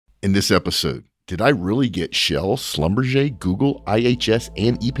In this episode, did I really get Shell, Schlumberger, Google, IHS,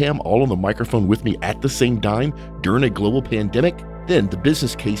 and EPAM all on the microphone with me at the same time during a global pandemic? Then the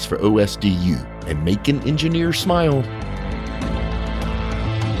business case for OSDU and making engineers smile.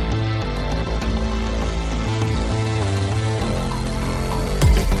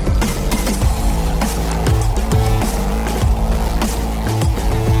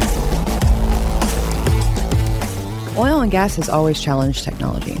 Oil and gas has always challenged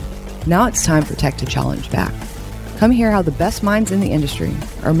technology. Now it's time for tech to challenge back. Come hear how the best minds in the industry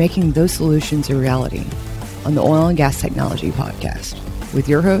are making those solutions a reality on the Oil and Gas Technology Podcast with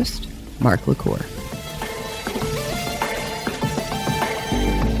your host, Mark LaCour.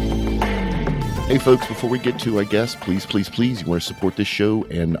 Hey folks, before we get to our guest, please, you want to support this show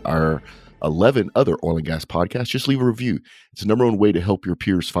and our 11 other oil and gas podcasts, just leave a review. It's the number one way to help your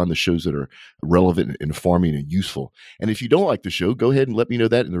peers find the shows that are relevant and informing and useful. And if you don't like the show, go ahead and let me know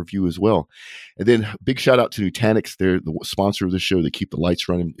that in the review as well. And then big shout out to Nutanix. They're the sponsor of the show. They keep the lights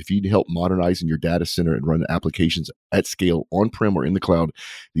running. If you need help modernizing your data center and run applications at scale on-prem or in the cloud,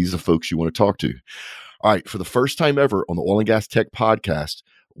 these are the folks you want to talk to. All right, for the first time ever on the Oil and Gas Tech Podcast,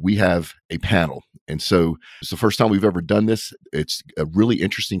 we have a panel. And so it's the first time we've ever done this. It's a really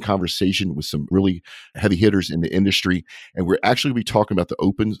interesting conversation with some really heavy hitters in the industry. And we're actually going to be talking about the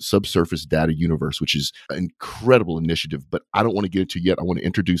Open Subsurface Data Universe, which is an incredible initiative, but I don't want to get into it yet. I want to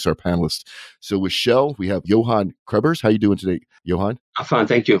introduce our panelists. So with Shell, we have Johan Krebers. How are you doing today, Johan? I'm fine,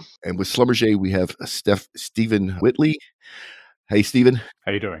 thank you. And with Schlumberger, we have Stephen Whitley. Hey, Stephen.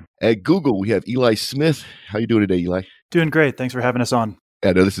 How you doing? At Google, we have Eli Smith. How you doing today, Eli? Doing great. Thanks for having us on.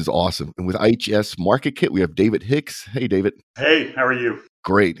 I know this is awesome. And with IHS MarketKit, we have David Hicks. Hey, David. Hey, how are you?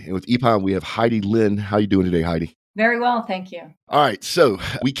 Great. And with EPAM, we have Heidi Lin. How you doing today, Heidi? Very well, thank you. All right. So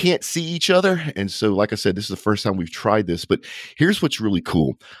we can't see each other. And so, like I said, this is the first time we've tried this. But here's what's really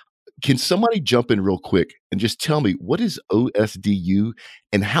cool. Can somebody jump in real quick and just tell me, what is OSDU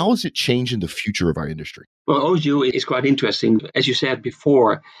and how is it changing the future of our industry? Well, OSDU is quite interesting. As you said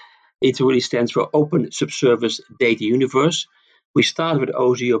before, it really stands for Open Subsurface Data Universe. We started with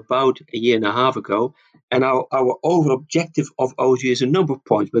OSDU about a year and a half ago, and our overall objective of OSDU is a number of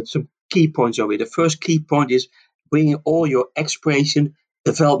points, but some key points over here. The first key point is bringing all your exploration,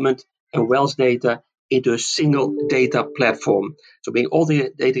 development, and wells data into a single data platform. So bring all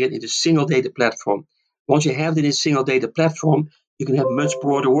the data into a single data platform. Once you have it in a single data platform, you can have much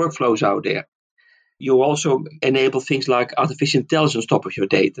broader workflows out there. You also enable things like artificial intelligence on top of your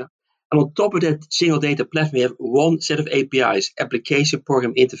data. And on top of that single data platform, you have one set of APIs, application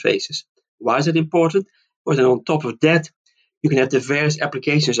program interfaces. Why is that important? Because then on top of that, you can have the various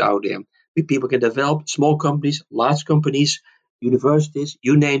applications out there. People can develop, small companies, large companies, universities,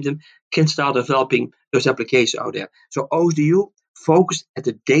 you name them, can start developing those applications out there. So OSDU focused at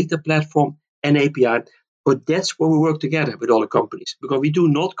the data platform and API, but that's where we work together with all the companies, because we do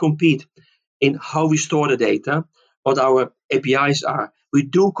not compete in how we store the data, what our APIs are. We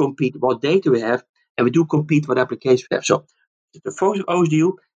do compete what data we have, and we do compete what applications we have. So the focus of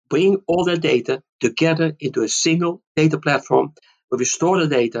OSDU, bring all that data together into a single data platform where we store the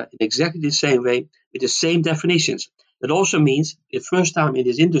data in exactly the same way with the same definitions. That also means the first time in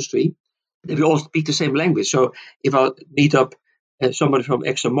this industry that we all speak the same language. So if I meet up somebody from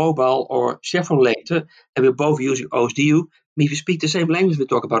ExxonMobil or Chevron later, and we're both using OSDU, we speak the same language we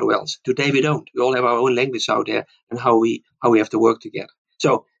talk about wells. Today we don't. We all have our own language out there and how we have to work together.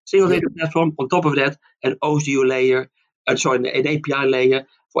 So single data platform on top of that, an OSDU layer, an API layer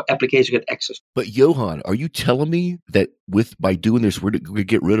for application get access. But Johan, are you telling me that by doing this, we're going to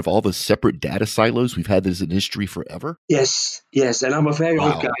get rid of all the separate data silos we've had as an industry forever? Yes. And I'm a very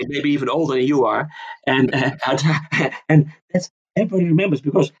old guy, maybe even older than you are. And that's everybody remembers,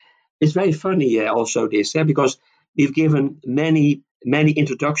 because it's very funny also this, because we've given many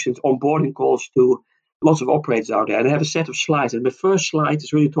introductions, onboarding calls to lots of operators out there. And I have a set of slides. And the first slide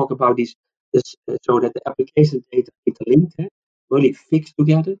is really talk about this so that the application data interlinked, really fixed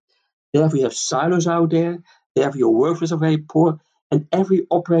together. Therefore, you have silos out there. Therefore, your workflows are very poor. And every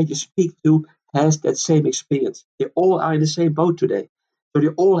operator you speak to has that same experience. They all are in the same boat today. So they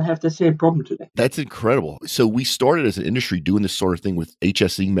all have the same problem today. That's incredible. So we started as an industry doing this sort of thing with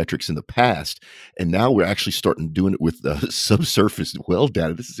HSE metrics in the past, and now we're actually starting doing it with subsurface well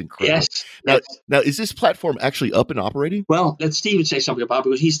data. This is incredible. Yes. Now, is this platform actually up and operating? Well, let Steven say something about it,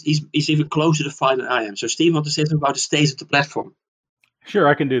 because he's even closer to find than I am. So Steven, want to say something about the state of the platform? Sure,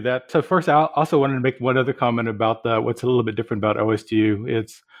 I can do that. So first, I also wanted to make one other comment about what's a little bit different about OSDU.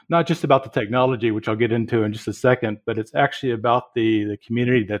 It's not just about the technology, which I'll get into in just a second, but it's actually about the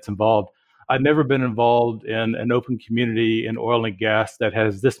community that's involved. I've never been involved in an open community in oil and gas that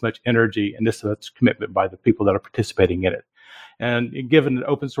has this much energy and this much commitment by the people that are participating in it. And given that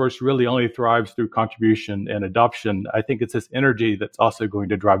open source really only thrives through contribution and adoption, I think it's this energy that's also going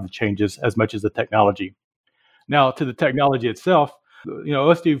to drive the changes as much as the technology. Now, to the technology itself,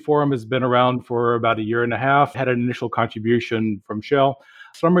 OSDU Forum has been around for about a year and a half, had an initial contribution from Shell.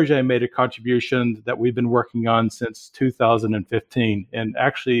 Schlumberger made a contribution that we've been working on since 2015. And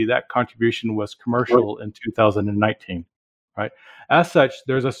actually, that contribution was commercial in 2019. Right. As such,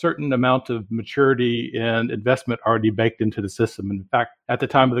 there's a certain amount of maturity and investment already baked into the system. In fact, at the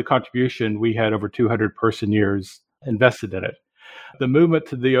time of the contribution, we had over 200 person years invested in it. The movement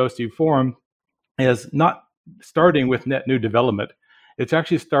to the OSDU Forum is not starting with net new development. It's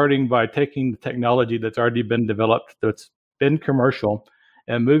actually starting by taking the technology that's already been developed, that's been commercial,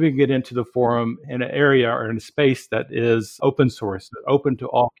 and moving it into the forum in an area or in a space that is open source, open to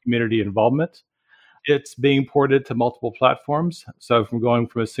all community involvement. It's being ported to multiple platforms. So from going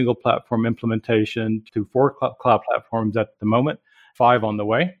from a single platform implementation to 4 cloud platforms at the moment, 5 on the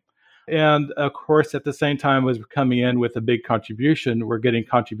way. And of course, at the same time as we're coming in with a big contribution, we're getting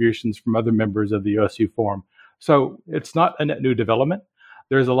contributions from other members of the OSDU Forum. So it's not a net new development.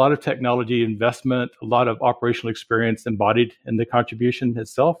 There's a lot of technology investment, a lot of operational experience embodied in the contribution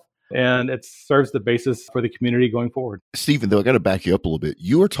itself. And it serves the basis for the community going forward. Stephen, though, I got to back you up a little bit.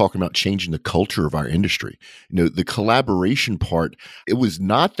 You were talking about changing the culture of our industry. The collaboration part, it was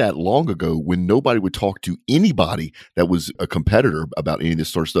not that long ago when nobody would talk to anybody that was a competitor about any of this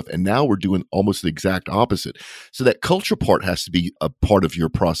sort of stuff. And now we're doing almost the exact opposite. So that culture part has to be a part of your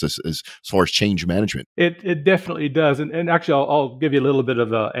process as far as change management. It definitely does. And actually, I'll give you a little bit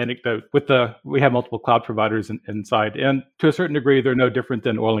of an anecdote. We have multiple cloud providers inside. And to a certain degree, they're no different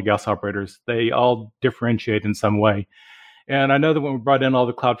than oil and gas operators. They all differentiate in some way. And I know that when we brought in all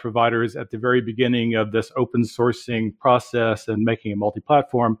the cloud providers at the very beginning of this open sourcing process and making a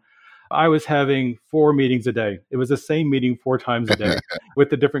multi-platform, I was having 4 meetings a day. It was the same meeting 4 times a day with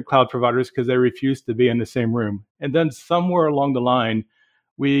the different cloud providers because they refused to be in the same room. And then somewhere along the line,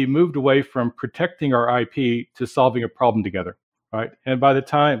 we moved away from protecting our IP to solving a problem together. Right. And by the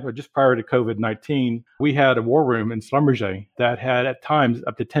time, or just prior to COVID-19, we had a war room in Schlumberger that had at times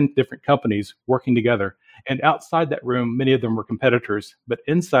up to 10 different companies working together. And outside that room, many of them were competitors. But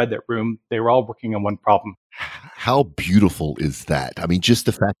inside that room, they were all working on one problem. How beautiful is that? I mean, just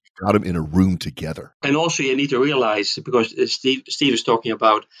the fact you got them in a room together. And also you need to realize, because Steve is talking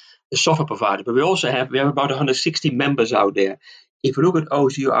about the software provider, but we have about 160 members out there. If you look at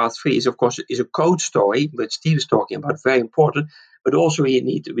OSDU R3, of course, is a code story, but Steve is talking about, very important. But also we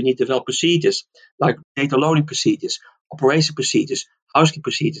need to develop procedures like data loading procedures, operation procedures, housekeeping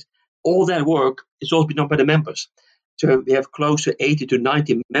procedures. All that work is also done by the members. So we have close to 80 to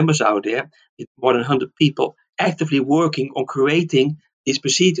 90 members out there, with more than 100 people actively working on creating these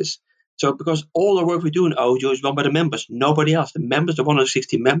procedures. So because all the work we do in OSDU is done by the members, nobody else. The members, the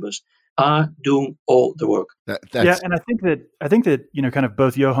 160 members, are doing all the work. Yeah, and I think that kind of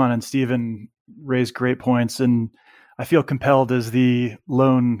both Johan and Stephen raised great points, and I feel compelled as the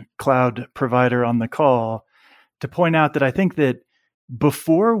lone cloud provider on the call to point out that I think that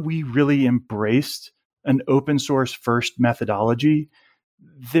before we really embraced an open source first methodology,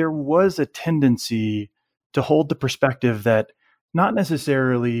 there was a tendency to hold the perspective that not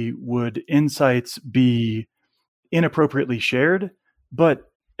necessarily would insights be inappropriately shared, but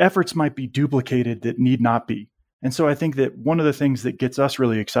efforts might be duplicated that need not be. And so I think that one of the things that gets us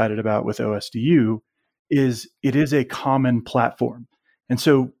really excited about with OSDU is it is a common platform. And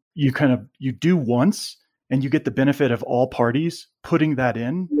so you do once and you get the benefit of all parties putting that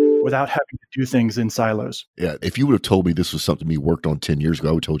in without having to do things in silos. Yeah. If you would have told me this was something we worked on 10 years ago,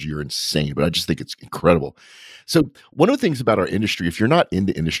 I would have told you you're insane, but I just think it's incredible. So one of the things about our industry, if you're not in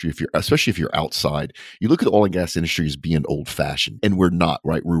the industry, especially if you're outside, you look at the oil and gas industry as being old fashioned, and we're not,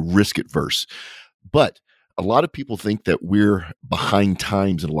 right? We're risk adverse. But a lot of people think that we're behind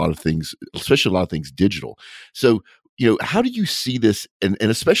times in a lot of things, especially a lot of things digital. So, how do you see this? And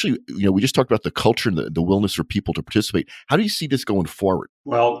especially, we just talked about the culture and the willingness for people to participate. How do you see this going forward?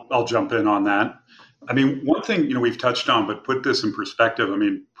 Well, I'll jump in on that. I mean, one thing, we've touched on, but put this in perspective. I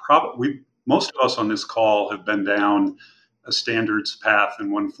mean, most of us on this call have been down a standards path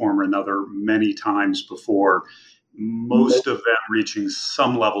in one form or another many times before, most of them reaching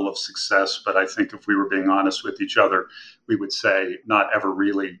some level of success. But I think if we were being honest with each other, we would say not ever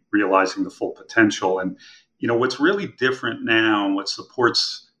really realizing the full potential. And what's really different now and what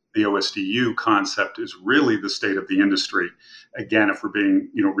supports the OSDU concept is really the state of the industry. Again, if we're being,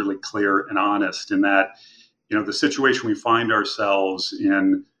 really clear and honest in that, the situation we find ourselves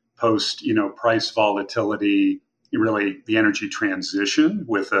in post, price volatility, really the energy transition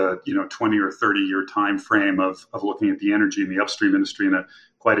with a 20 or 30-year time frame of looking at the energy and the upstream industry in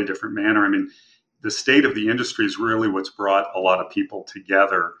quite a different manner. I mean, the state of the industry is really what's brought a lot of people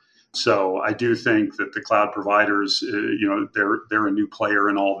together. So I do think that the cloud providers, they're a new player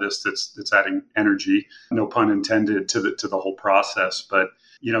in all this that's adding energy, no pun intended, to the whole process. But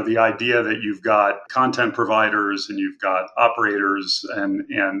the idea that you've got content providers and you've got operators and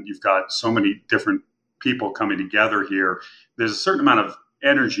you've got so many different people coming together here, there's a certain amount of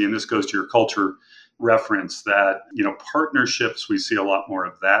energy, and this goes to your culture reference, that partnerships, we see a lot more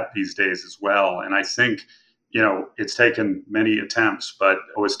of that these days as well. And I think it's taken many attempts, but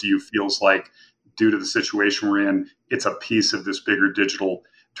OSDU feels like, due to the situation we're in, it's a piece of this bigger digital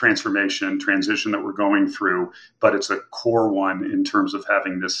transition that we're going through, but it's a core one in terms of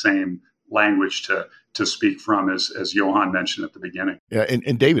having this same language to speak from, as Johan mentioned at the beginning. Yeah,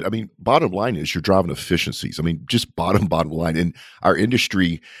 and David, I mean, bottom line is you're driving efficiencies. I mean, just bottom line. In our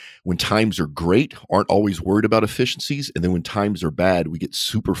industry, when times are great, aren't always worried about efficiencies. And then when times are bad, we get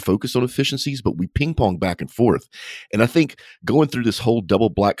super focused on efficiencies, but we ping pong back and forth. And I think going through this whole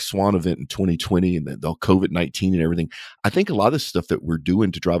double black swan event in 2020 and the COVID-19 and everything, I think a lot of the stuff that we're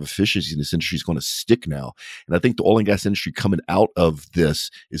doing to drive efficiency in this industry is going to stick now. And I think the oil and gas industry coming out of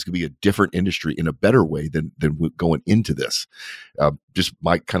this is going to be a different industry in a better way than going into this. Just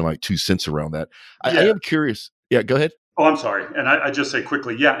my 2 cents around that. I am curious. Yeah, go ahead. Oh, I'm sorry. And I just say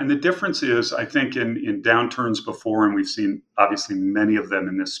quickly, yeah. And the difference is, I think in downturns before, and we've seen obviously many of them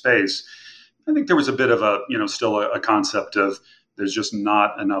in this space, I think there was a bit of still a concept of there's just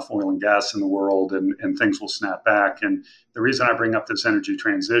not enough oil and gas in the world and things will snap back. And the reason I bring up this energy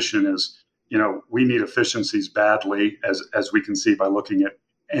transition is, we need efficiencies badly, as we can see by looking at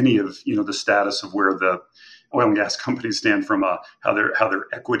any of, the status of where the oil and gas companies stand from how their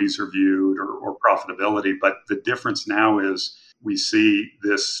equities are viewed or profitability. But the difference now is we see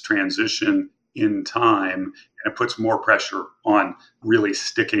this transition in time, and it puts more pressure on really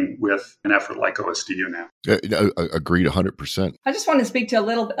sticking with an effort like OSDU now. Agreed 100%. I just want to speak to a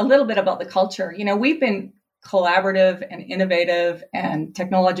little bit about the culture. We've been collaborative and innovative and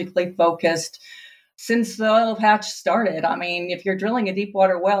technologically focused since the oil patch started. I mean, if you're drilling a deep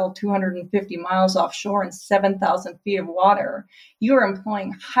water well 250 miles offshore and 7,000 feet of water, you are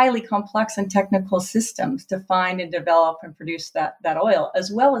employing highly complex and technical systems to find and develop and produce that oil,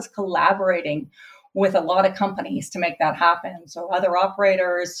 as well as collaborating with a lot of companies to make that happen. So other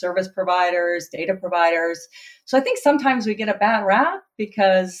operators, service providers, data providers. So I think sometimes we get a bad rap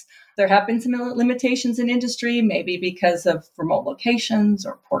because there have been some limitations in industry, maybe because of remote locations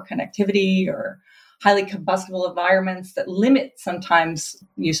or poor connectivity or highly combustible environments that limit sometimes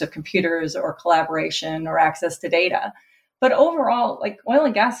use of computers or collaboration or access to data. But overall, like, oil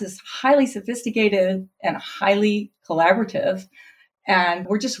and gas is highly sophisticated and highly collaborative. And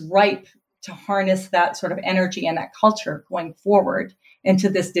we're just ripe to harness that sort of energy and that culture going forward into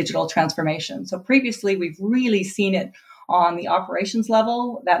this digital transformation. So previously, we've really seen it on the operations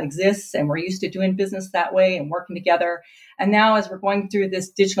level that exists, and we're used to doing business that way and working together. And now, as we're going through this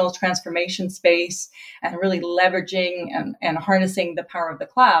digital transformation space and really leveraging and harnessing the power of the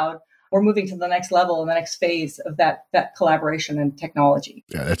cloud, we're moving to the next level and the next phase of that collaboration and technology.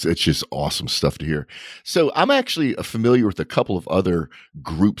 Yeah, it's just awesome stuff to hear. So I'm actually familiar with a couple of other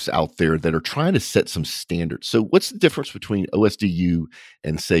groups out there that are trying to set some standards. So what's the difference between OSDU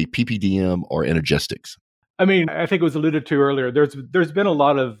and, say, PPDM or Energistics? I mean, I think it was alluded to earlier. There's been a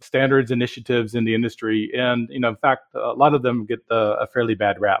lot of standards initiatives in the industry, and in fact, a lot of them get a fairly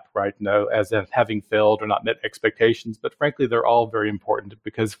bad rap, right? As in having failed or not met expectations. But frankly, they're all very important,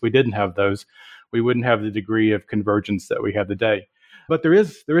 because if we didn't have those, we wouldn't have the degree of convergence that we have today. But there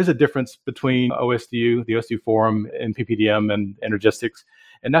is a difference between OSDU, the OSDU Forum, and PPDM and Energistics,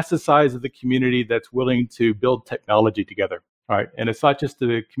 and that's the size of the community that's willing to build technology together. Right. And it's not just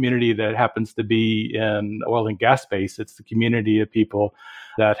the community that happens to be in oil and gas space. It's the community of people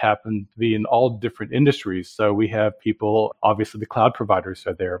that happen to be in all different industries. So we have people, obviously the cloud providers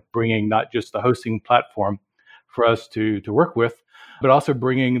are there, bringing not just the hosting platform for us to work with, but also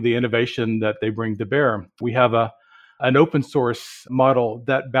bringing the innovation that they bring to bear. We have an open source model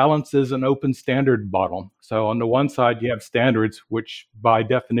that balances an open standard model. So on the one side, you have standards, which by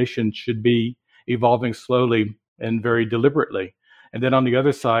definition should be evolving slowly and very deliberately. And then on the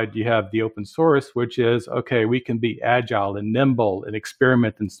other side, you have the open source, which is, okay, we can be agile and nimble and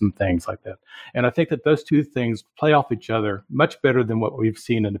experiment in some things like that. And I think that those two things play off each other much better than what we've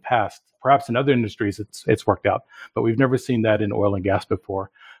seen in the past. Perhaps in other industries, it's worked out, but we've never seen that in oil and gas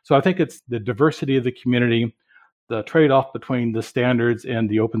before. So I think it's the diversity of the community, the trade-off between the standards and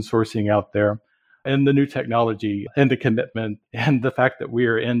the open sourcing out there, and the new technology and the commitment, and the fact that we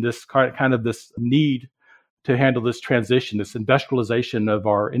are in this kind of this need to handle this transition, this industrialization of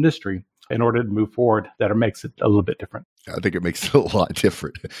our industry in order to move forward, that makes it a little bit different. I think it makes it a lot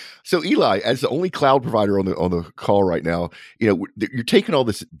different. So Eli, as the only cloud provider on the call right now, you're taking all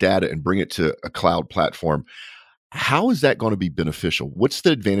this data and bring it to a cloud platform. How is that going to be beneficial? What's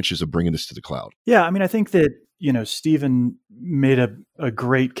the advantages of bringing this to the cloud? Yeah, I mean, I think that, Stephen made a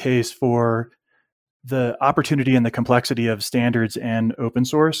great case for the opportunity and the complexity of standards and open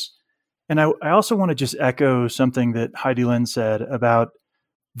source. And I also want to just echo something that Heidi Lin said about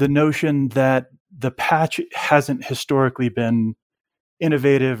the notion that the patch hasn't historically been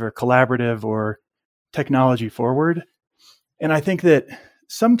innovative or collaborative or technology forward. And I think that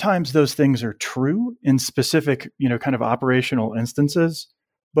sometimes those things are true in specific, kind of operational instances.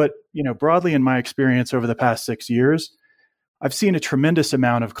 But, broadly in my experience over the past 6 years, I've seen a tremendous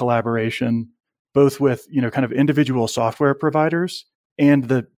amount of collaboration, both with, kind of individual software providers and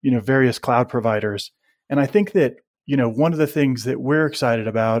the, various cloud providers. And I think that, one of the things that we're excited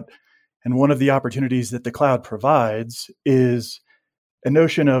about and one of the opportunities that the cloud provides is a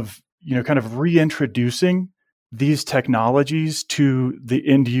notion of, kind of reintroducing these technologies to the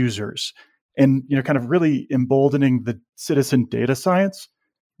end users and, kind of really emboldening the citizen data science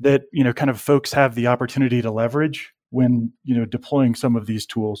that, kind of folks have the opportunity to leverage when, deploying some of these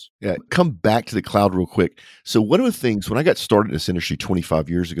tools. Yeah, come back to the cloud real quick. So one of the things, when I got started in this industry 25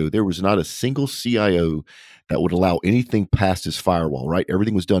 years ago, there was not a single CIO that would allow anything past his firewall, right?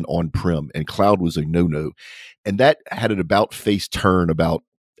 Everything was done on-prem, and cloud was a no-no. And that had an about-face turn about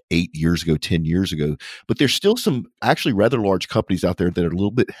 8 years ago, 10 years ago. But there's still some actually rather large companies out there that are a little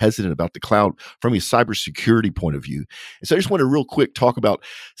bit hesitant about the cloud from a cybersecurity point of view. And so I just want to real quick talk about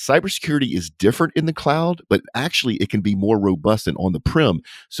cybersecurity is different in the cloud, but actually it can be more robust than on the prem.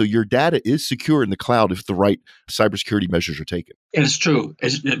 So your data is secure in the cloud if the right cybersecurity measures are taken. It's true.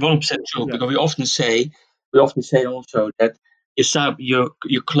 It's 100% true, because we often say also that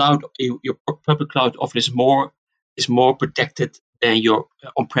your cloud, your public cloud often is more protected than your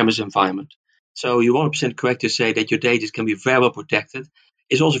on-premise environment. So you're 100% correct to say that your data can be very well protected.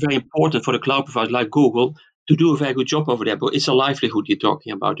 It's also very important for the cloud providers like Google to do a very good job over there, but it's a livelihood you're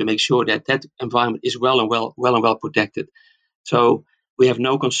talking about to make sure that that environment is well and well protected. So we have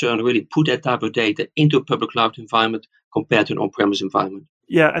no concern to really put that type of data into a public cloud environment compared to an on-premise environment.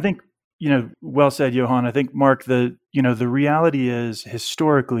 Yeah, I think, well said, Johan. I think, Mark, the reality is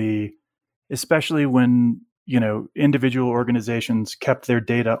historically, especially when individual organizations kept their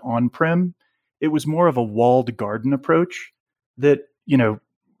data on-prem, it was more of a walled garden approach that,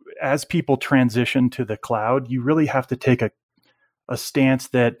 as people transition to the cloud, you really have to take a stance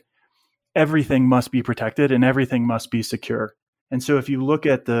that everything must be protected and everything must be secure. And so if you look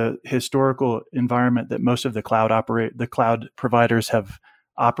at the historical environment that most of the cloud providers have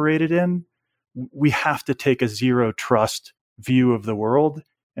operated in, we have to take a zero trust view of the world.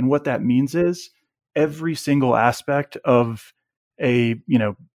 And what that means is every single aspect of a,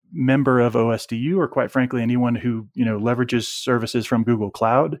 member of OSDU, or quite frankly, anyone who, leverages services from Google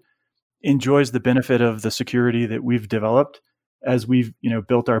Cloud, enjoys the benefit of the security that we've developed as we've,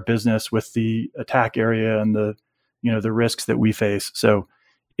 built our business with the attack area and the, the risks that we face. So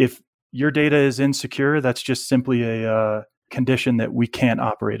if your data is insecure, that's just simply a condition that we can't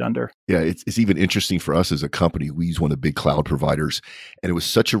operate under. Yeah, it's even interesting for us as a company. We use one of the big cloud providers, and it was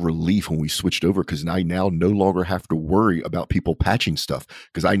such a relief when we switched over, because I now no longer have to worry about people patching stuff,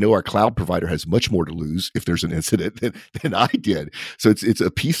 because I know our cloud provider has much more to lose if there's an incident than I did. So it's a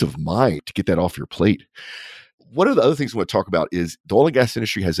peace of mind to get that off your plate. One of the other things I want to talk about is the oil and gas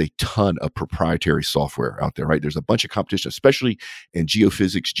industry has a ton of proprietary software out there, right? There's a bunch of competition, especially in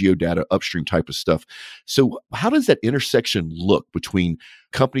geophysics, geodata, upstream type of stuff. So how does that intersection look between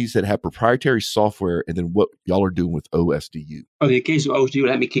companies that have proprietary software and then what y'all are doing with OSDU? In the case of OSDU,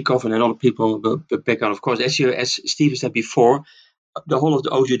 let me kick off and then other people will pick on. Of course, as Stephen said before, the whole of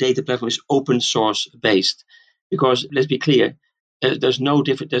the OSDU data platform is open source based, because let's be clear, there's no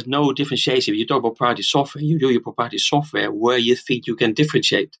differentiation. If you talk about proprietary software, you do your proprietary software where you think you can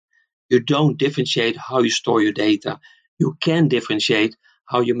differentiate. You don't differentiate how you store your data. You can differentiate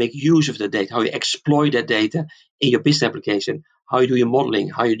how you make use of the data, how you exploit that data in your business application, how you do your modeling,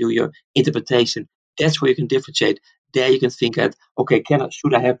 how you do your interpretation. That's where you can differentiate. There you can think at, okay,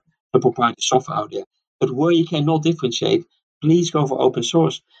 should I have a proprietary software out there? But where you cannot differentiate, please go for open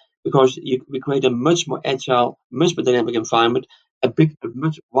source, because we create a much more agile, much more dynamic environment. A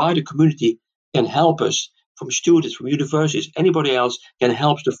much wider community can help us, from students, from universities, anybody else can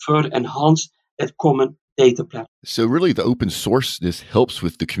help to further enhance that common data platform. So really the open sourceness helps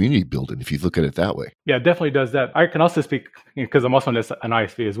with the community building, if you look at it that way. Yeah, it definitely does that. I can also speak, because I'm also an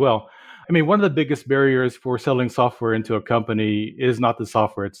ISV as well. I mean, one of the biggest barriers for selling software into a company is not the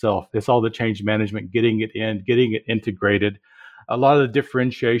software itself. It's all the change management, getting it in, getting it integrated. A lot of the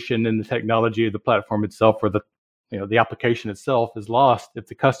differentiation in the technology of the platform itself, or the application itself, is lost if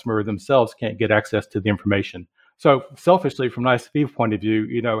the customer themselves can't get access to the information. So selfishly, from an ISV point of view,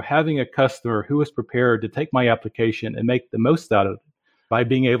 having a customer who is prepared to take my application and make the most out of it by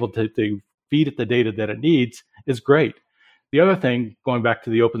being able to feed it the data that it needs is great. The other thing, going back to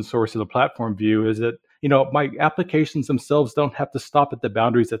the open source of the platform view, is that, my applications themselves don't have to stop at the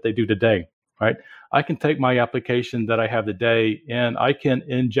boundaries that they do today, right? I can take my application that I have today and I can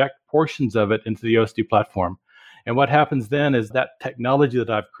inject portions of it into the OSD platform. And what happens then is that technology that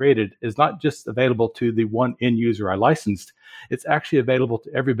I've created is not just available to the one end user I licensed, it's actually available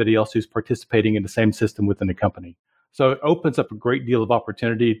to everybody else who's participating in the same system within the company. So it opens up a great deal of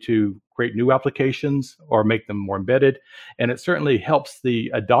opportunity to create new applications or make them more embedded. And it certainly helps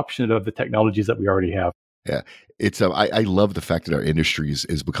the adoption of the technologies that we already have. Yeah, it's I love the fact that our industry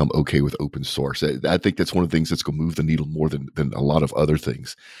has become okay with open source. I think that's one of the things that's going to move the needle more than a lot of other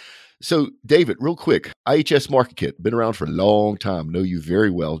things. So, David, real quick, IHS MarketKit, been around for a long time, know you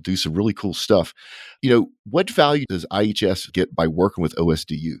very well, do some really cool stuff. What value does IHS get by working with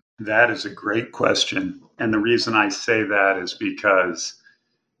OSDU? That is a great question. And the reason I say that is because,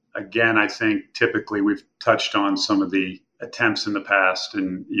 again, I think typically we've touched on some of the attempts in the past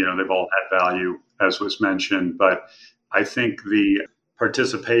and, they've all had value, as was mentioned. But I think the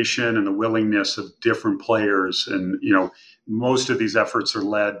participation and the willingness of different players and, most of these efforts are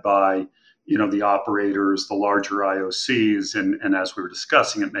led by, the operators, the larger IOCs. And as we were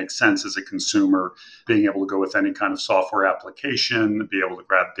discussing, it makes sense as a consumer being able to go with any kind of software application, be able to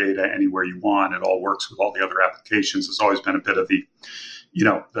grab data anywhere you want. It all works with all the other applications. It's always been a bit of the,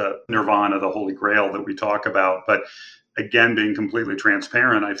 the nirvana, the holy grail that we talk about. But again, being completely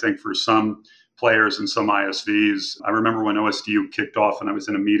transparent, I think for some players and some ISVs, I remember when OSDU kicked off and I was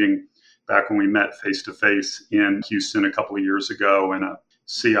in a meeting back when we met face-to-face in Houston a couple of years ago, and a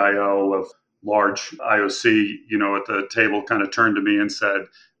CIO of large IOC, at the table kind of turned to me and said,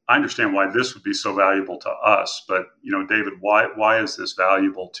 I understand why this would be so valuable to us, but, David, why is this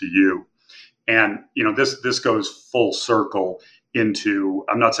valuable to you? And, this goes full circle into,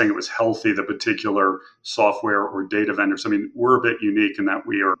 I'm not saying it was healthy, the particular software or data vendors. I mean, we're a bit unique in that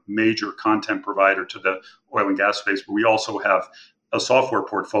we are a major content provider to the oil and gas space, but we also have a software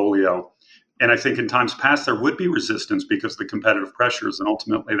portfolio. And I think in times past, there would be resistance because of the competitive pressures. And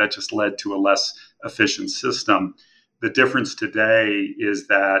ultimately, that just led to a less efficient system. The difference today is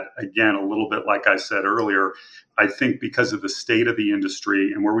that, again, a little bit like I said earlier, I think because of the state of the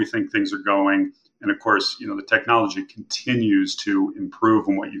industry and where we think things are going, and of course, the technology continues to improve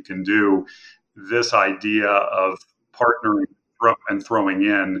in what you can do, this idea of partnering and throwing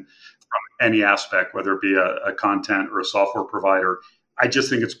in from any aspect, whether it be a content or a software provider, I just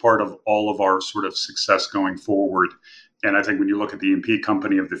think it's part of all of our sort of success going forward. And I think when you look at the E&P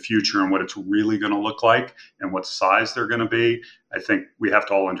company of the future and what it's really going to look like and what size they're going to be, I think we have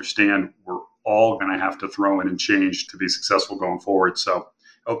to all understand we're all going to have to throw in and change to be successful going forward. So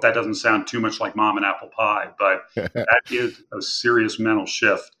I hope that doesn't sound too much like mom and apple pie, but that is a serious mental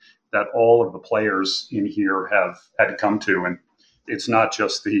shift that all of the players in here have had to come to. And it's not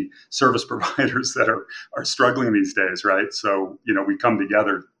just the service providers that are struggling these days, right? So, we come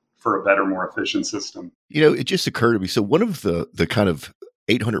together for a better, more efficient system. It just occurred to me. So one of the kind of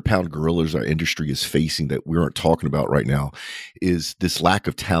 800-pound gorillas our industry is facing that we aren't talking about right now is this lack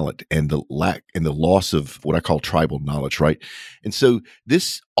of talent and the loss of what I call tribal knowledge, right? And so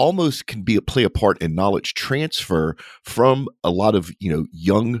this almost can play a part in knowledge transfer from a lot of,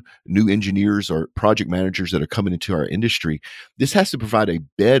 young new engineers or project managers that are coming into our industry. This has to provide a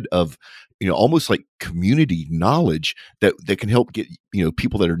bed of, almost like community knowledge that can help get,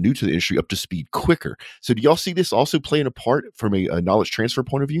 people that are new to the industry up to speed quicker. So do y'all see this also playing a part from a knowledge transfer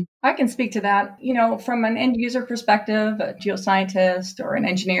point of view? I can speak to that. From an end user perspective, a geoscientist or an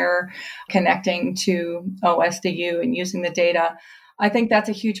engineer connecting to OSDU and using the data, I think that's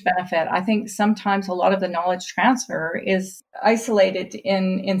a huge benefit. I think sometimes a lot of the knowledge transfer is isolated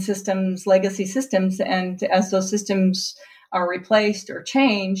in systems, legacy systems, and as those systems are replaced or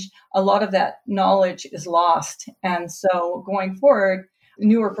changed, a lot of that knowledge is lost. And so going forward,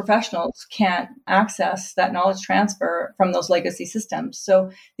 newer professionals can't access that knowledge transfer from those legacy systems.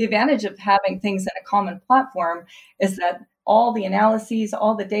 So the advantage of having things in a common platform is that all the analyses,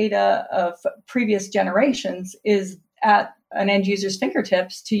 all the data of previous generations is at an end user's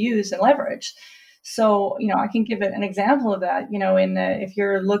fingertips to use and leverage. So, I can give an example of that. If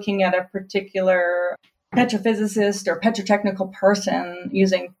you're looking at a particular petrophysicist or petrotechnical person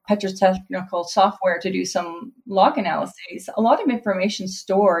using petrotechnical software to do some log analyses, a lot of information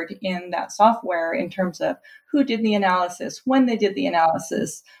stored in that software in terms of who did the analysis, when they did the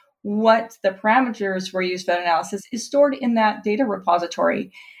analysis, what the parameters were used for the analysis is stored in that data repository.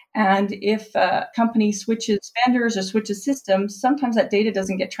 And if a company switches vendors or switches systems, sometimes that data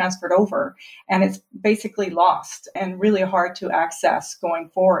doesn't get transferred over and it's basically lost and really hard to access going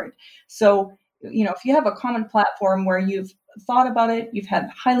forward. So, if you have a common platform where you've thought about it, you've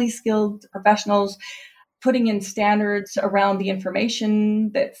had highly skilled professionals putting in standards around the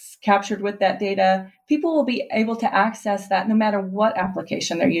information that's captured with that data, people will be able to access that no matter what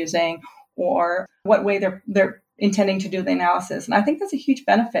application they're using or what way they're intending to do the analysis. And I think that's a huge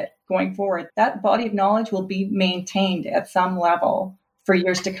benefit going forward. That body of knowledge will be maintained at some level for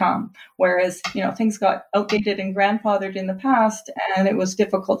years to come. Whereas, things got outdated and grandfathered in the past, and it was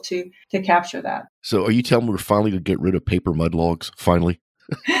difficult to capture that. So are you telling me we're finally going to get rid of paper mud logs, finally?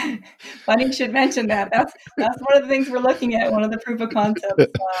 Funny you should mention that. That's one of the things we're looking at, one of the proof of concepts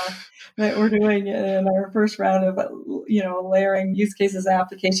that we're doing in our first round of, layering use cases and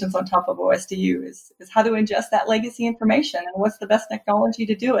applications on top of OSDU is how to ingest that legacy information and what's the best technology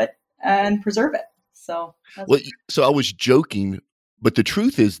to do it and preserve it. So I was joking, but the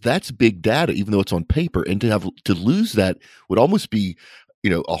truth is that's big data, even though it's on paper, and to lose that would almost be,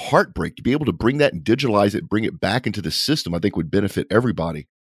 a heartbreak. To be able to bring that and digitalize it, bring it back into the system, I think would benefit everybody.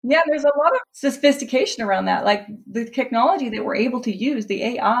 Yeah, there's a lot of sophistication around that. Like the technology that we're able to use, the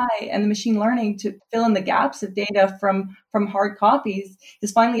AI and the machine learning to fill in the gaps of data from hard copies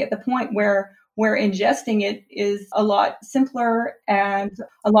is finally at the point where ingesting it is a lot simpler and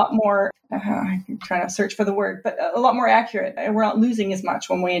a lot more, I'm trying to search for the word, but a lot more accurate. We're not losing as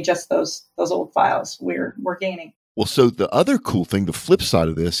much when we ingest those old files. We're gaining. Well, so the other cool thing, the flip side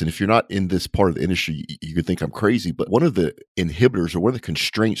of this, and if you're not in this part of the industry, you could think I'm crazy, but one of the inhibitors or one of the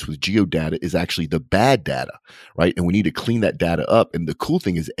constraints with geodata is actually the bad data, right? And we need to clean that data up. And the cool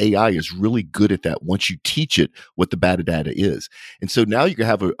thing is AI is really good at that once you teach it what the bad data is. And so now you can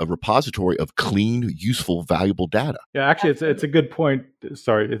have a repository of clean, useful, valuable data. Yeah, actually, it's a good point.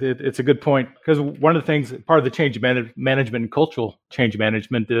 Sorry, it's a good point, because one of the things, part of the change management and cultural change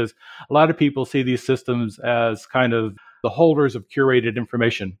management is a lot of people see these systems as kind of the holders of curated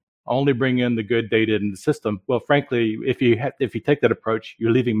information, only bring in the good data in the system. Well, frankly, if you take that approach, you're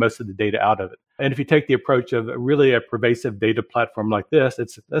leaving most of the data out of it. And if you take the approach of really a pervasive data platform like this,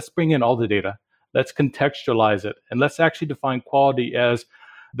 let's bring in all the data, let's contextualize it, and let's actually define quality as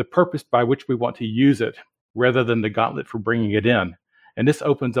the purpose by which we want to use it, rather than the gauntlet for bringing it in. And this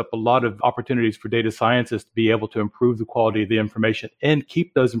opens up a lot of opportunities for data scientists to be able to improve the quality of the information and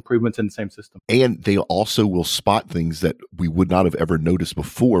keep those improvements in the same system. And they also will spot things that we would not have ever noticed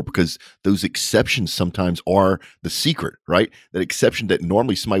before, because those exceptions sometimes are the secret, right? That exception that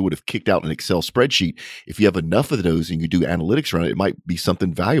normally somebody would have kicked out an Excel spreadsheet. If you have enough of those and you do analytics around it, it might be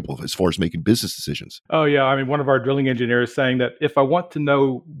something valuable as far as making business decisions. Oh, yeah. I mean, one of our drilling engineers saying that if I want to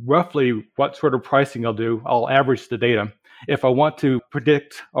know roughly what sort of pricing I'll do, I'll average the data. If I want to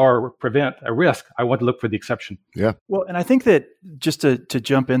predict or prevent a risk, I want to look for the exception. Yeah. Well, and I think that just to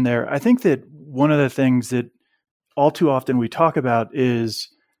jump in there, I think that one of the things that all too often we talk about is,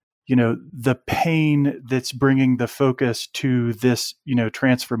 the pain that's bringing the focus to this,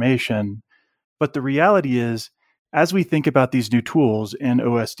 transformation. But the reality is, as we think about these new tools in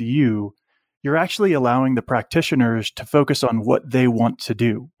OSDU, you're actually allowing the practitioners to focus on what they want to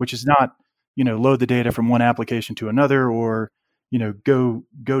do, which is not load the data from one application to another, or, go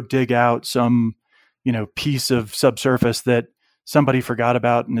dig out some, piece of subsurface that somebody forgot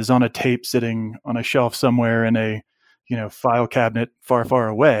about and is on a tape sitting on a shelf somewhere in a, file cabinet far, far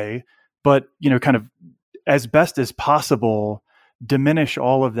away. But, kind of as best as possible, diminish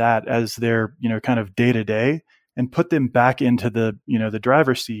all of that as their, kind of day to day, and put them back into the, the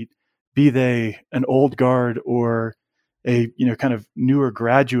driver's seat, be they an old guard or a kind of newer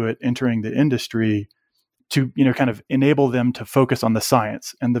graduate entering the industry, to kind of enable them to focus on the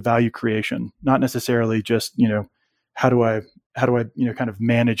science and the value creation, not necessarily just how do I kind of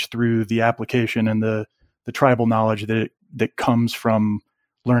manage through the application and the tribal knowledge that comes from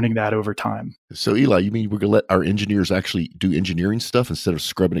learning that over time. So Eli, you mean we're going to let our engineers actually do engineering stuff instead of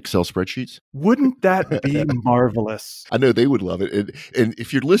scrubbing Excel spreadsheets? Wouldn't that be marvelous? I know they would love it. And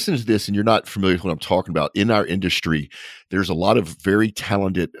if you're listening to this and you're not familiar with what I'm talking about, in our industry, there's a lot of very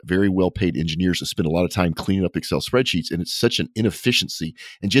talented, very well-paid engineers that spend a lot of time cleaning up Excel spreadsheets, and it's such an inefficiency.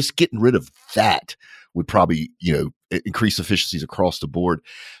 And just getting rid of that would probably, increase efficiencies across the board.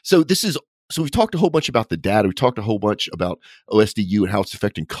 So this is So we've talked a whole bunch about the data. We talked a whole bunch about OSDU and how it's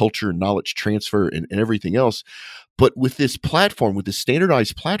affecting culture and knowledge transfer and everything else. But with this platform, with the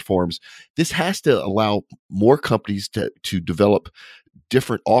standardized platforms, this has to allow more companies to develop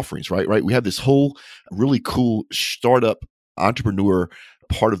different offerings, right? Right. We have this whole really cool startup entrepreneur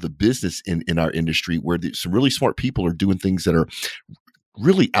part of the business in our industry where some really smart people are doing things that are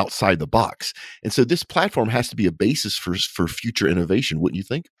really outside the box. And so this platform has to be a basis for future innovation, wouldn't you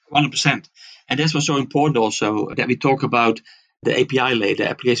think? 100%. And that's what's so important also, that we talk about the API layer, the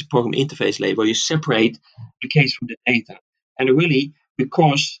application program interface layer, where you separate the case from the data. And really,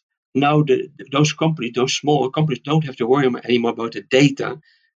 because now those small companies don't have to worry anymore about the data.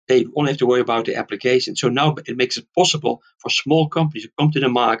 They only have to worry about the application. So now it makes it possible for small companies to come to the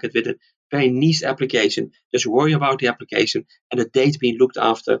market with a very niche application, just worry about the application and the data being looked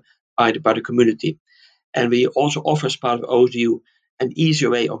after by the community. And we also offer as part of OSDU an easier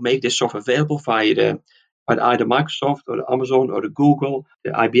way of making this software available via either Microsoft or the Amazon or the Google,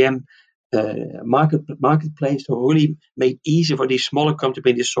 the IBM marketplace, to really make it easier for these smaller companies to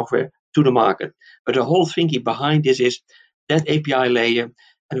bring this software to the market. But the whole thinking behind this is that API layer,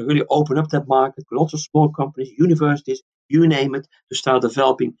 and really open up that market, but also small companies, universities, you name it, to start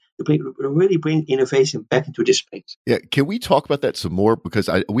developing, to really bring innovation back into this space. Yeah, can we talk about that some more? Because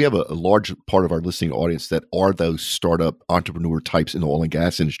we have a large part of our listening audience that are those startup entrepreneur types in the oil and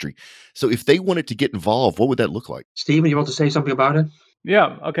gas industry. So if they wanted to get involved, what would that look like? Stephen, you want to say something about it?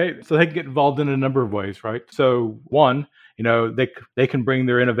 Yeah. Okay. So they can get involved in a number of ways, right? So one, they can bring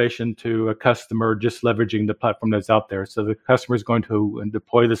their innovation to a customer just leveraging the platform that's out there. So the customer is going to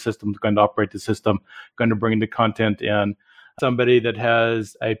deploy the system, going to operate the system, going to bring the content in. Somebody that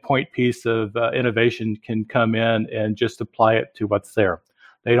has a point piece of innovation can come in and just apply it to what's there.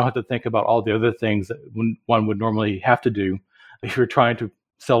 They don't have to think about all the other things that one would normally have to do if you're trying to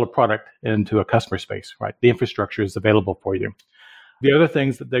sell a product into a customer space, right? The infrastructure is available for you. The other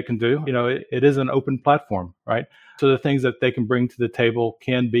things that they can do, it is an open platform, right? So the things that they can bring to the table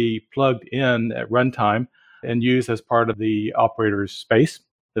can be plugged in at runtime and used as part of the operator's space.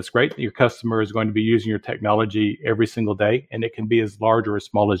 That's great. Your customer is going to be using your technology every single day, and it can be as large or as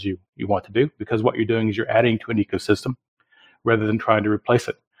small as you want to do, because what you're doing is you're adding to an ecosystem rather than trying to replace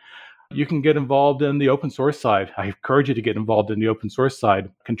it. You can get involved in the open source side. I encourage you to get involved in the open source side,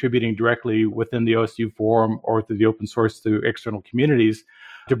 contributing directly within the OSDU forum or through the open source to external communities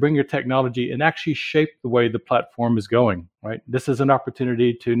to bring your technology and actually shape the way the platform is going, right? This is an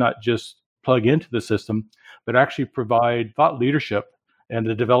opportunity to not just plug into the system, but actually provide thought leadership and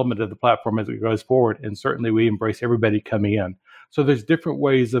the development of the platform as it goes forward. And certainly we embrace everybody coming in. So there's different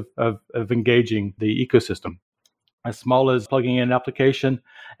ways of engaging the ecosystem. As small as plugging in an application,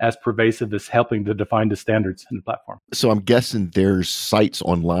 as pervasive as helping to define the standards in the platform. So I'm guessing there's sites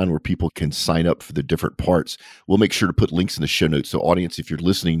online where people can sign up for the different parts. We'll make sure to put links in the show notes. So audience, if you're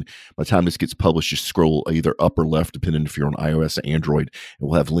listening, by the time this gets published, just scroll either up or left, depending if you're on iOS or Android, and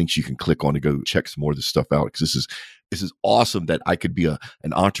we'll have links you can click on to go check some more of this stuff out. Because this is awesome that I could be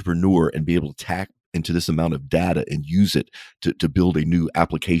an entrepreneur and be able to tap into this amount of data and use it to build a new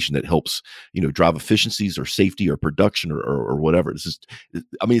application that helps, drive efficiencies or safety or production or whatever.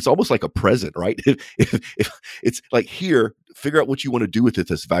 It's almost like a present, right? If it's like, here, figure out what you want to do with it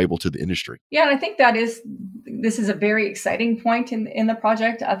that's valuable to the industry. Yeah, and I think this is a very exciting point in the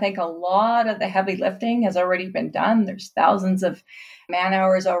project. I think a lot of the heavy lifting has already been done. There's thousands of man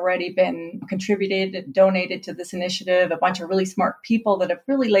hours already been contributed and donated to this initiative, a bunch of really smart people that have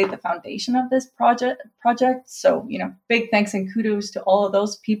really laid the foundation of this project. So, big thanks and kudos to all of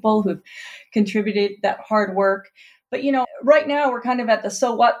those people who've contributed that hard work. But, right now we're kind of at the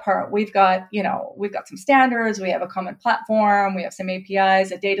so what part. We've got some standards, we have a common platform, we have some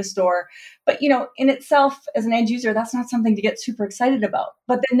APIs, a data store. But, in itself, as an end user, that's not something to get super excited about.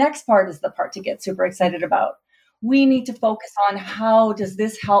 But the next part is the part to get super excited about. We need to focus on how does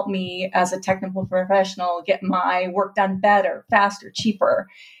this help me as a technical professional get my work done better, faster, cheaper.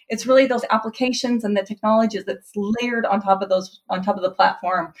 It's really those applications and the technologies that's layered on top of the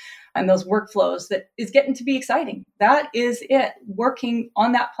platform and those workflows that is getting to be exciting. That is it. Working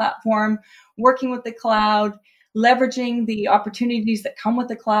on that platform, working with the cloud, leveraging the opportunities that come with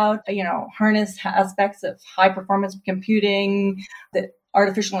the cloud, harness aspects of high performance computing, the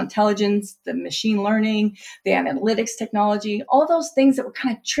artificial intelligence, the machine learning, the analytics technology, all those things that were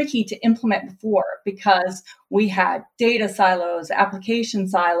kind of tricky to implement before because we had data silos, application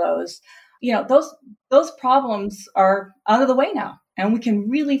silos. Those problems are out of the way now. And we can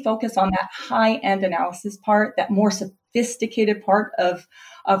really focus on that high-end analysis part, that more sophisticated part of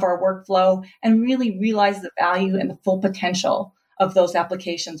our workflow, and really realize the value and the full potential of those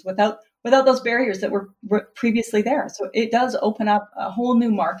applications without without those barriers that were previously there. So it does open up a whole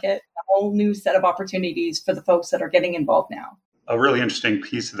new market, a whole new set of opportunities for the folks that are getting involved now. A really interesting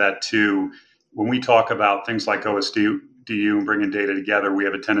piece of that too, when we talk about things like OSDU and bringing data together, we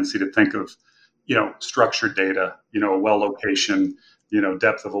have a tendency to think of, structured data, a well location,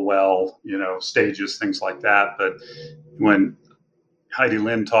 depth of a well, stages, things like that. But when Heidi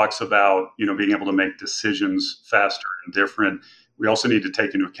Lin talks about, being able to make decisions faster and different, we also need to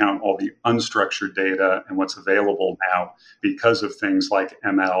take into account all the unstructured data and what's available now because of things like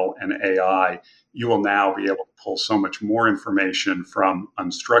ML and AI. You will now be able to pull so much more information from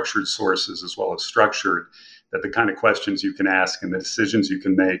unstructured sources as well as structured, that the kind of questions you can ask and the decisions you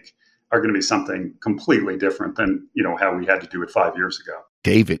can make are going to be something completely different than, how we had to do it 5 years ago.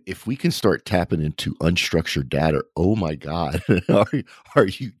 David, if we can start tapping into unstructured data, oh my God, are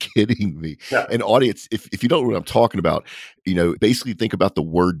you kidding me? Yeah. And audience, if you don't know what I'm talking about, basically think about the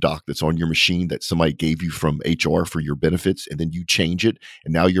Word doc that's on your machine that somebody gave you from HR for your benefits, and then you change it,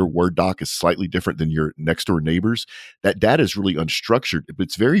 and now your Word doc is slightly different than your next door neighbors. That data is really unstructured, but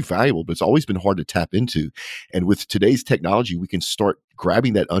it's very valuable, but it's always been hard to tap into. And with today's technology, we can start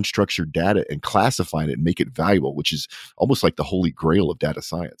grabbing that unstructured data and classifying it and make it valuable, which is almost like the holy grail of data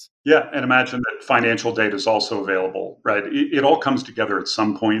science. Yeah, and imagine that financial data is also available, right? It all comes together at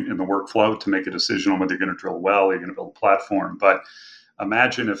some point in the workflow to make a decision on whether you're going to drill a well or you're going to build a platform. But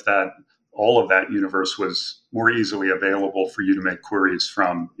imagine if all of that universe was more easily available for you to make queries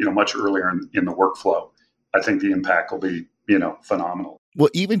from, much earlier in the workflow. I think the impact will be, phenomenal. Well,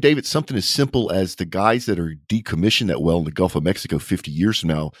 even, David, something as simple as the guys that are decommissioned that well in the Gulf of Mexico 50 years from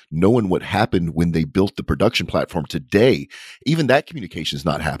now, knowing what happened when they built the production platform today, even that communication is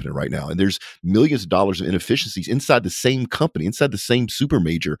not happening right now. And there's millions of dollars of inefficiencies inside the same company, inside the same super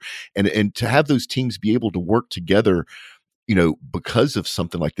major. And to have those teams be able to work together, because of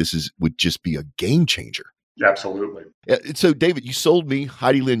something like this would just be a game changer. Absolutely. So, David, you sold me.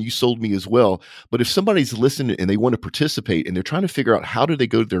 Heidi Lin, you sold me as well. But if somebody's listening and they want to participate and they're trying to figure out how do they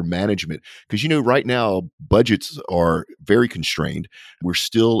go to their management, because, right now budgets are very constrained. We're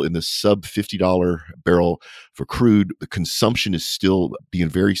still in the sub $50 barrel for crude. The consumption is still being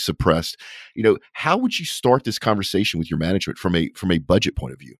very suppressed. How would you start this conversation with your management from a budget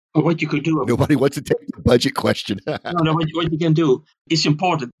point of view? Well, what you could do. Nobody wants to take the budget question. No, what you can do, it's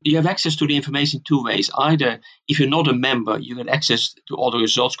important. You have access to the information two ways. Either if you're not a member, you get access to all the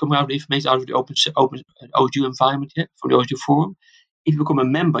results coming out of the information out of the open OSDU environment from the OSDU forum. If you become a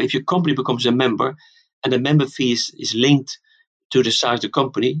member, if your company becomes a member, and the member fee is linked to the size of the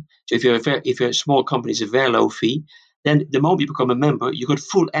company. So if you're a small company, it's a very low fee. Then the moment you become a member, you got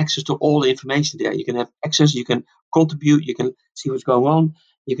full access to all the information there. You can have access, you can contribute, you can see what's going on.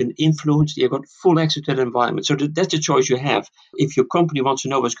 You can influence, you've got full access to the environment. So that's the choice you have. If your company wants to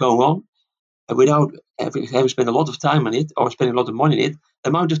know what's going on, without having spent a lot of time on it or spending a lot of money on it, the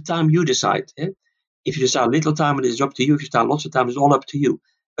amount of time you decide. If you decide little time on it, it's up to you. If you start lots of time, it's all up to you.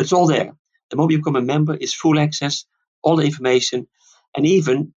 But it's all there. The moment you become a member, it's full access, all the information. And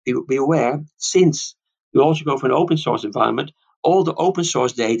even be aware, since you also go for an open source environment, all the open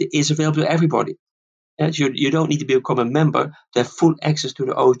source data is available to everybody. You don't need to become a member to have full access to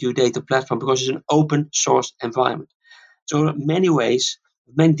the OSDU data platform because it's an open source environment. So many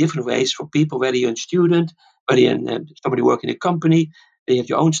different ways for people, whether you're a student, whether you're somebody working in a company, whether you have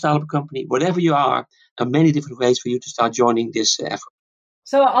your own style of company, whatever you are, there are many different ways for you to start joining this effort.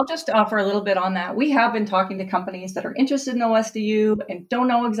 So I'll just offer a little bit on that. We have been talking to companies that are interested in OSDU and don't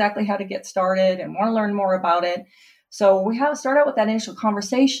know exactly how to get started and want to learn more about it. So we have to start out with that initial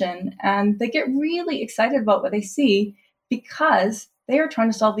conversation, and they get really excited about what they see because they are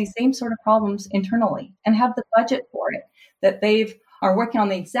trying to solve these same sort of problems internally and have the budget for it, that they are working on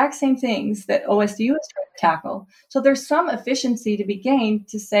the exact same things that OSDU is trying to tackle. So there's some efficiency to be gained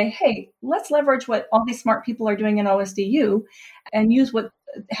to say, hey, let's leverage what all these smart people are doing in OSDU and use what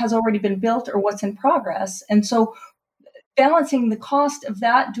has already been built or what's in progress. And so balancing the cost of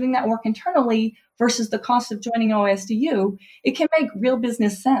that, doing that work internally versus the cost of joining OSDU, it can make real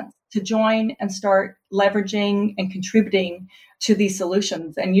business sense to join and start leveraging and contributing to these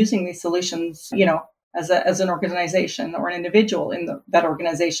solutions and using these solutions, as an organization or an individual in that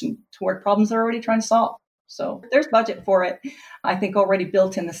organization toward problems they're already trying to solve. So there's budget for it, I think, already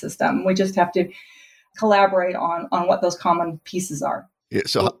built in the system. We just have to collaborate on what those common pieces are.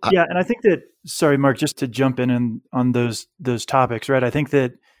 Yeah, and I think that, sorry, Mark, just to jump in on those topics, right? I think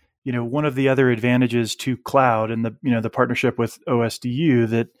that, one of the other advantages to cloud and the partnership with OSDU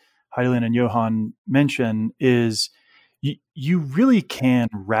that Heidi Lin and Johan mention is you really can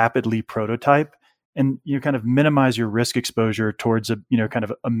rapidly prototype and kind of minimize your risk exposure towards a kind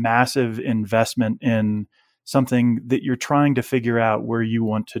of a massive investment in something that you're trying to figure out where you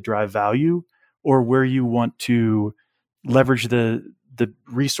want to drive value or where you want to leverage the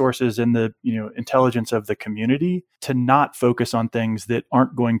resources and the intelligence of the community to not focus on things that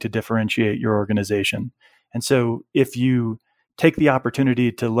aren't going to differentiate your organization. And so if you take the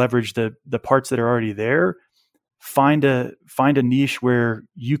opportunity to leverage the parts that are already there, find a niche where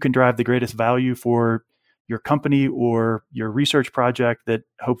you can drive the greatest value for your company or your research project that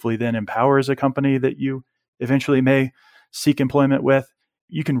hopefully then empowers a company that you eventually may seek employment with.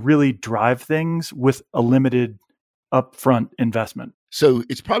 You can really drive things with a limited upfront investment. So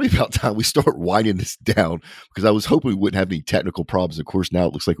it's probably about time we start winding this down, because I was hoping we wouldn't have any technical problems. Of course, now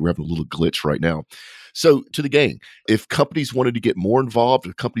it looks like we're having a little glitch right now. So to the gang, if companies wanted to get more involved,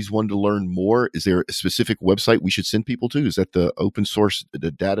 if companies wanted to learn more, is there a specific website we should send people to? Is that the open source,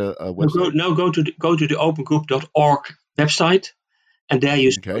 the data website? Go to the opengroup.org website, and there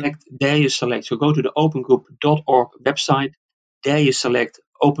you select. So go to the opengroup.org website. There you select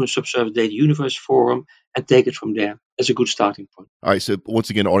Open Subsurface Data Universe Forum and take it from there. That's a good starting point. All right. So once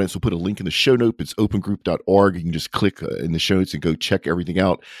again, audience, we'll put a link in the show note. It's opengroup.org. You can just click in the show notes and go check everything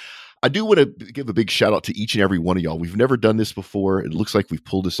out. I do want to give a big shout out to each and every one of y'all. We've never done this before. It looks like we've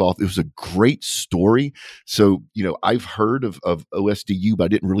pulled this off. It was a great story. So, I've heard of OSDU, but I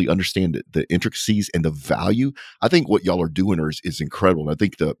didn't really understand the intricacies and the value. I think what y'all are doing is incredible. And I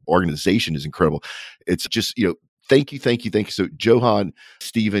think the organization is incredible. It's just, thank you. So Johan,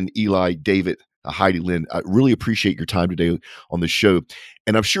 Stephen, Eli, David, Heidi, Lynn, I really appreciate your time today on the show.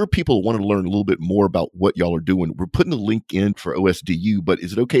 And I'm sure people want to learn a little bit more about what y'all are doing. We're putting the link in for OSDU, but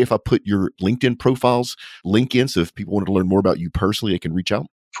is it okay if I put your LinkedIn profiles link in? So if people want to learn more about you personally, they can reach out?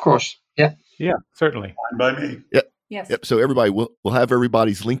 Of course. Yeah. Yeah, certainly. Fine by me. Yeah. Yes. Yep. So everybody, we'll have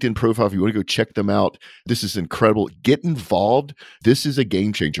everybody's LinkedIn profile if you want to go check them out. This is incredible. Get involved. This is a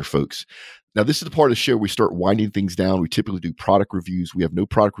game changer, folks. Now, this is the part of the show where we start winding things down. We typically do product reviews. We have no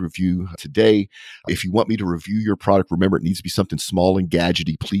product review today. If you want me to review your product, remember it needs to be something small and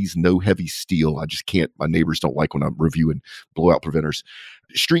gadgety. Please, no heavy steel. I just can't. My neighbors don't like when I'm reviewing blowout preventers.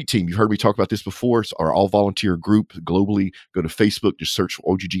 Street Team, you've heard me talk about this before. It's our all-volunteer group globally. Go to Facebook, just search for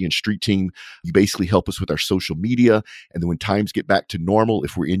OGG and Street Team. You basically help us with our social media. And then when times get back to normal,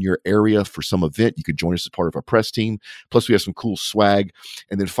 if we're in your area for some event, you can join us as part of our press team. Plus, we have some cool swag.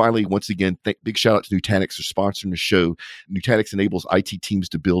 And then finally, once again, big shout out to Nutanix for sponsoring the show. Nutanix enables IT teams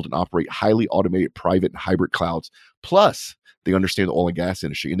to build and operate highly automated private and hybrid clouds. Plus, they understand the oil and gas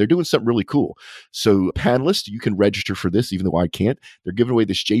industry, and they're doing something really cool. So panelists, you can register for this, even though I can't. They're giving away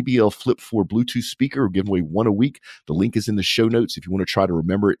this JBL Flip 4 Bluetooth speaker. We're giving away one a week. The link is in the show notes. If you want to try to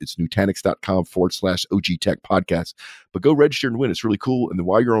remember it, it's Nutanix.com/OG Tech Podcast. But go register and win. It's really cool. And then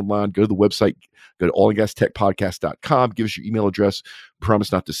while you're online, go to the website, go to oilandgastechpodcast.com, give us your email address.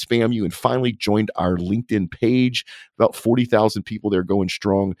 Promise not to spam you. And finally, joined our LinkedIn page. About 40,000 people there going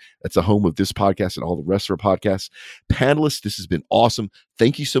strong. That's the home of this podcast and all the rest of our podcasts. Panelists, this has been awesome.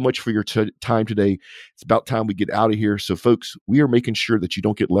 Thank you so much for your time today. It's about time we get out of here. So, folks, we are making sure that you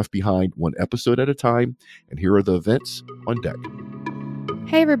don't get left behind, one episode at a time. And here are the events on deck.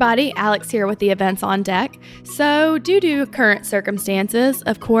 Hey everybody, Alex here with the events on deck. So due to current circumstances,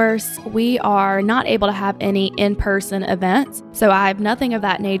 of course, we are not able to have any in-person events. So I have nothing of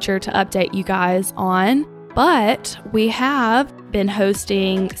that nature to update you guys on, but we have been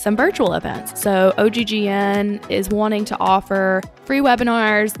hosting some virtual events. So OGGN is wanting to offer free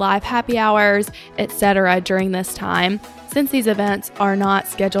webinars, live happy hours, etc. during this time. Since these events are not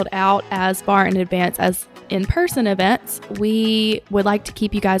scheduled out as far in advance as in-person events, we would like to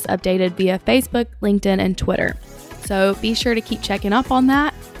keep you guys updated via Facebook, LinkedIn, and Twitter. So be sure to keep checking up on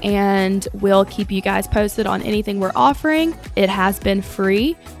that, and we'll keep you guys posted on anything we're offering. It has been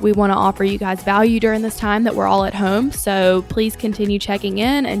free. We want to offer you guys value during this time that we're all at home, so please continue checking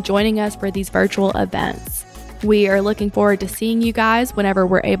in and joining us for these virtual events. We are looking forward to seeing you guys whenever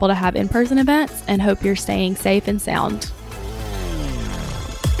we're able to have in-person events, and hope you're staying safe and sound.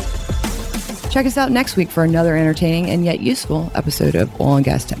 Check us out next week for another entertaining and yet useful episode of Oil and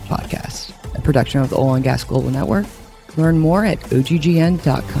Gas Tech Podcast, a production of the Oil and Gas Global Network. Learn more at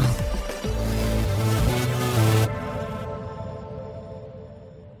oggn.com.